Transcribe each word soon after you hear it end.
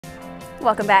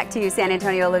Welcome back to San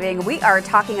Antonio Living. We are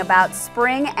talking about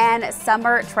spring and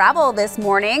summer travel this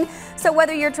morning. So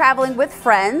whether you're traveling with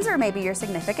friends or maybe your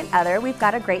significant other, we've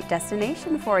got a great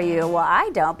destination for you. Well,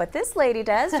 I don't, but this lady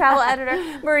does. Travel editor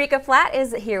Marika Flatt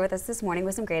is here with us this morning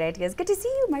with some great ideas. Good to see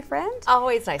you, my friend.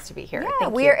 Always nice to be here. Yeah,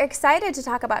 we are excited to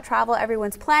talk about travel.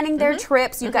 Everyone's planning their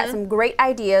trips. You've got some great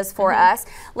ideas for us.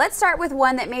 Let's start with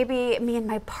one that maybe me and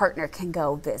my partner can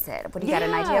go visit. What do you got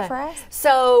an idea for us?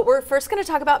 So we're first going to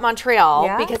talk about Montreal.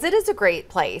 Because it is a great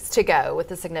place to go with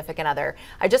a significant other.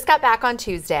 I just got back on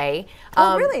Tuesday.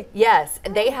 Oh, really? Yes.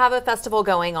 They have a festival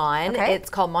going on. Okay. It's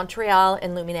called Montreal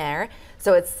en Luminaire.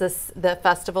 So it's the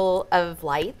Festival of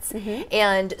Lights.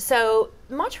 And so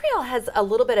Montreal has a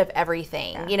little bit of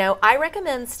everything. Yeah. You know, I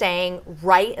recommend staying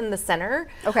right in the center.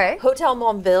 Okay. Hotel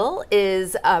Montville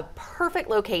is a perfect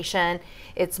location.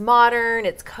 It's modern,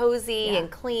 it's cozy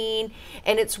and clean,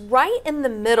 and it's right in the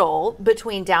middle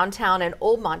between downtown and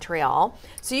Old Montreal.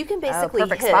 So you can basically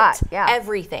hit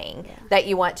everything that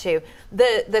you want to.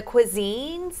 The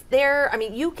cuisines there, I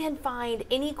mean, you can find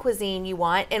any cuisine you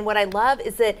want. And what I love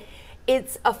is that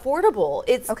it's affordable.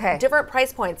 It's different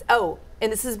price points. Oh,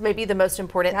 and this is maybe the most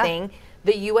important thing.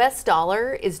 The U.S.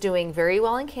 dollar is doing very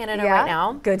well in Canada right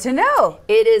now. Good to know.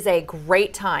 It is a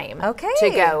great time to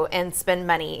go and spend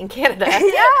money in Canada.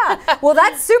 Well,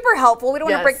 that's super helpful. We don't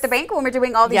want to break the bank when we're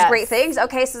doing all these great things.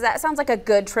 Okay, so that sounds like a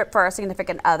good trip for our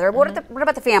significant other. What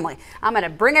about the family? I'm going to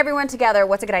bring everyone together.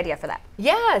 What's a good idea for that?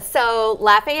 Yeah, so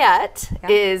Lafayette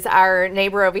is our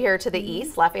neighbor over here to the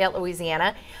east, Lafayette,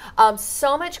 Louisiana.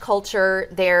 So much culture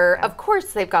there. Of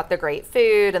course, they've got the great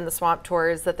food and the swamp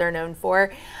tours that they're known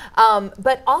for.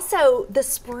 But also the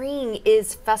spring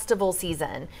is festival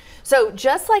season. So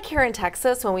just like here in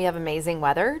Texas, when we have amazing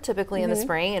weather, typically in the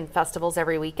spring and festivals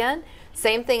every weekend,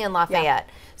 same thing in Lafayette.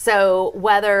 So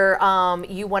whether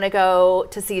you want to go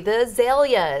to see the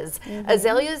azaleas,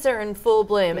 azaleas are in full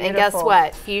bloom. And guess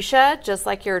what? Fuchsia, just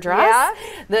like your dress.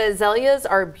 The azaleas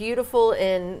are beautiful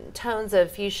in tones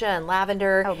of fuchsia and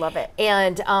lavender. I love it.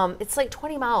 And it's like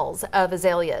 20 miles of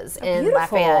azaleas in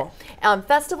Lafayette.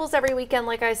 Festivals every weekend,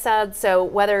 like I said. So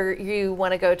whether you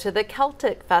want to go to the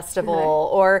Celtic Festival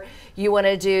or you want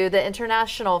to do the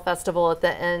International Festival at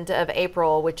the end of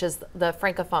April, which is the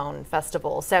Francophone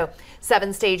Festival. So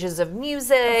 7 stages of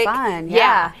music. Fun,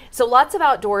 So lots of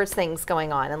outdoors things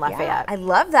going on in Lafayette. I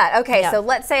love that. Okay, so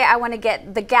let's say I want to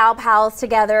get the gal pals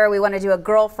together. We want to do a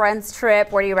girlfriend's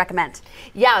trip. Where do you recommend?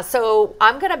 Yeah, so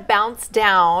I'm going to bounce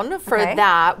down for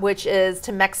that, which is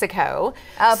to Mexico.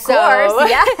 Of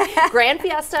course, Grand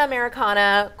Fiesta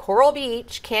Americana, Coral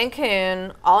Beach,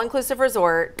 Cancun, all-inclusive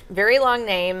resort. Very long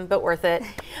name, but worth it.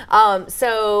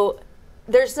 So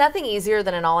there's nothing easier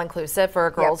than an all-inclusive for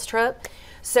a girls' trip.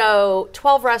 So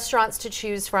 12 restaurants to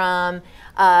choose from,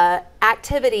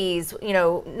 activities, you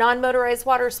know, non-motorized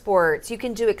water sports. You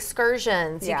can do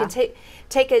excursions. You can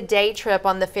take a day trip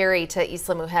on the ferry to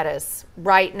Isla Mujeres,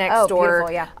 right next door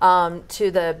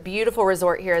to the beautiful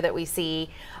resort here that we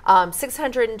see.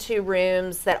 602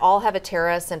 rooms that all have a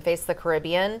terrace and face the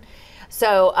Caribbean.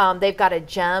 So they've got a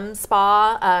gem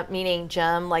spa, meaning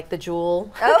gem like the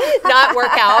jewel, not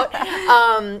workout.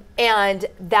 And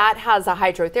that has a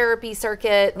hydrotherapy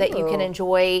circuit that you can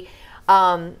enjoy.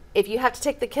 If you have to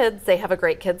take the kids, they have a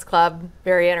great kids club,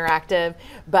 very interactive.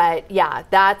 But yeah,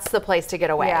 that's the place to get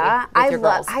away with your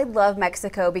girls. I love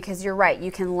Mexico because you're right.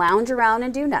 You can lounge around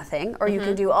and do nothing, or you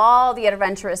can do all the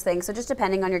adventurous things. So just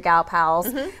depending on your gal pals.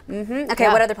 Okay,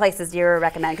 what other places do you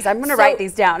recommend? Because I'm going to write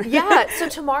these down. So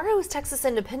tomorrow is Texas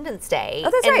Independence Day.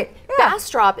 Oh, that's right.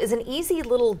 Bastrop is an easy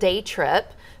little day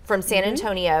trip from San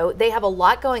Antonio. They have a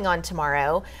lot going on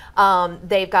tomorrow.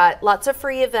 They've got lots of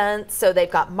free events. So they've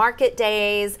got market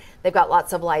days. They've got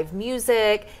lots of live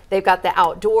music. They've got the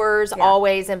outdoors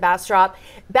always in Bastrop.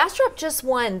 Bastrop just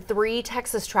won 3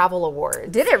 Texas Travel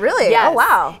Awards. Did it really? Yes. Oh,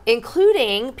 wow.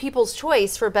 Including People's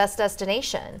Choice for Best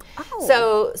Destination.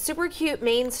 So super cute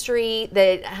Main Street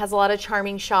that has a lot of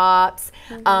charming shops.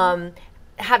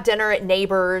 Have dinner at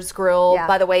Neighbors Grill.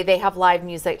 By the way, they have live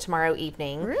music tomorrow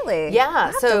evening. Really? Yeah.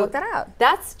 I'll have to look that out.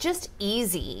 That's just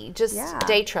easy, just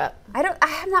day trip. I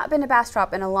have not been to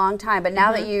Bastrop in a long time, but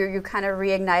now that you kind of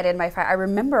reignited my fire, I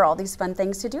remember all these fun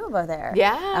things to do over there.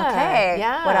 Okay.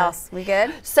 What else? We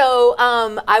good? So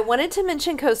I wanted to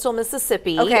mention coastal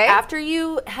Mississippi. After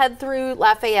you head through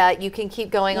Lafayette, you can keep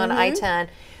going on I-10.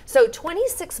 So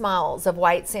 26 miles of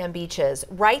white sand beaches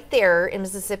right there in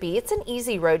Mississippi. It's an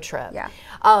easy road trip.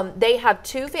 They have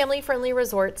 2 family-friendly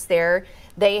resorts there.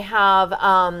 They have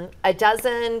a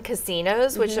dozen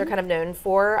casinos, which they're kind of known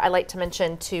for. I like to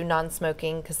mention 2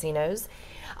 non-smoking casinos.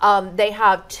 They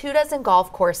have 24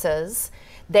 golf courses.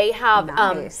 They have,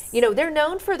 Nice. you know, they're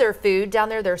known for their food down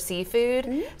there, their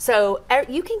seafood. So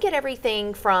you can get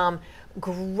everything from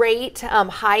great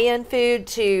high-end food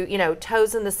to, you know,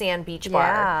 toes in the sand beach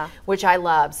bar, which I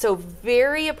love. So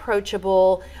very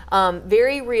approachable,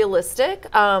 very realistic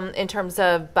in terms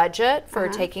of budget for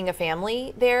taking a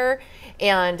family there.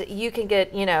 And you can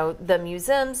get, you know, the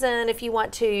museums in if you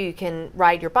want to. You can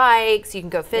ride your bikes, you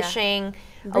can go fishing.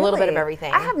 A little bit of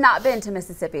everything. I have not been to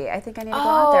Mississippi. I think I need to go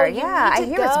out there. Yeah, I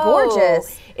hear it's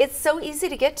gorgeous. It's so easy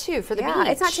to get to for the beach.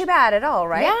 It's not too bad at all,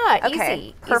 right? Yeah, okay.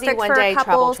 easy. Perfect Easy one for day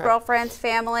couples, trip. girlfriends,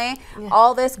 family.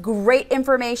 All this great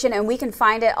information, and we can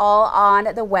find it all on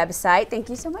the website. Thank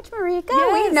you so much,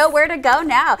 Marika. We know where to go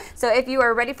now. So if you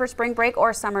are ready for spring break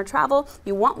or summer travel,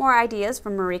 you want more ideas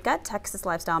from Marika, Texas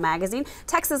Lifestyle Magazine,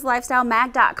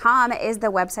 TexasLifestyleMag.com is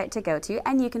the website to go to,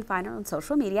 and you can find her on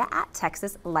social media at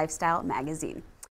Texas Lifestyle Magazine.